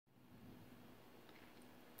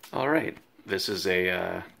All right, this is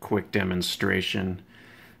a quick demonstration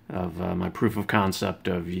of my proof of concept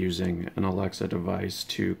of using an Alexa device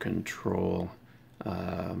to control,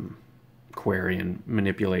 query, and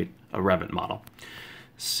manipulate a Revit model.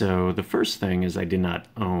 So the first thing is I did not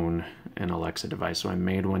own an Alexa device, so I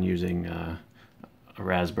made one using a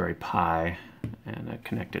Raspberry Pi and a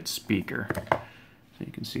connected speaker. So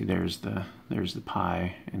you can see there's the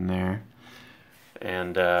Pi in there,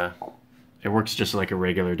 and it works just like a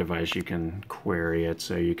regular device. You can query it,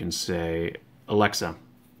 so you can say, Alexa,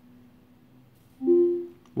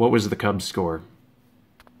 what was the Cubs score?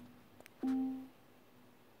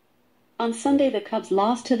 On Sunday, the Cubs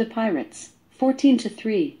lost to the Pirates,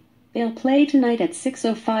 14-3. They'll play tonight at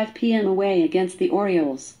 6:05 p.m. away against the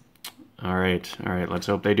Orioles. All right, let's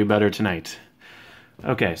hope they do better tonight.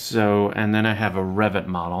 Okay, so, and then I have a Revit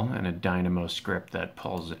model and a Dynamo script that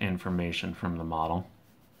pulls information from the model.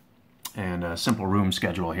 And a simple room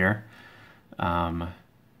schedule here. And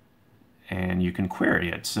you can query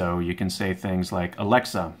it. So you can say things like,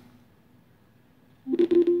 Alexa,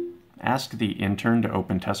 ask the intern to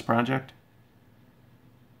open test project.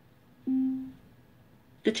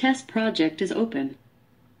 The test project is open.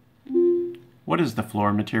 What is the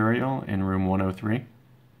floor material in room 103?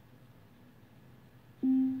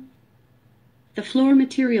 The floor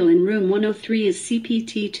material in room 103 is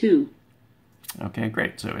CPT2. Okay,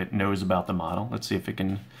 great. So it knows about the model. Let's see if it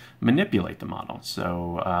can manipulate the model.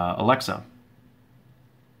 So, Alexa,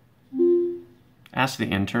 ask the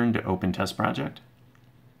intern to open test project.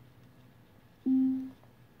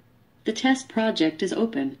 The test project is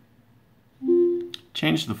open.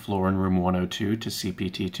 Change the floor in room 102 to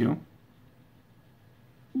CPT2.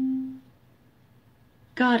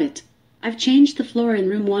 Got it. I've changed the floor in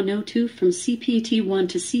room 102 from CPT1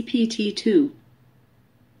 to CPT2.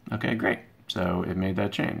 Okay, great. So it made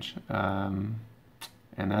that change. And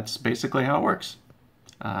that's basically how it works.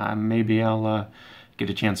 Maybe I'll get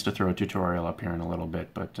a chance to throw a tutorial up here in a little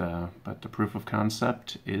bit, but the proof of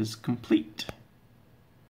concept is complete.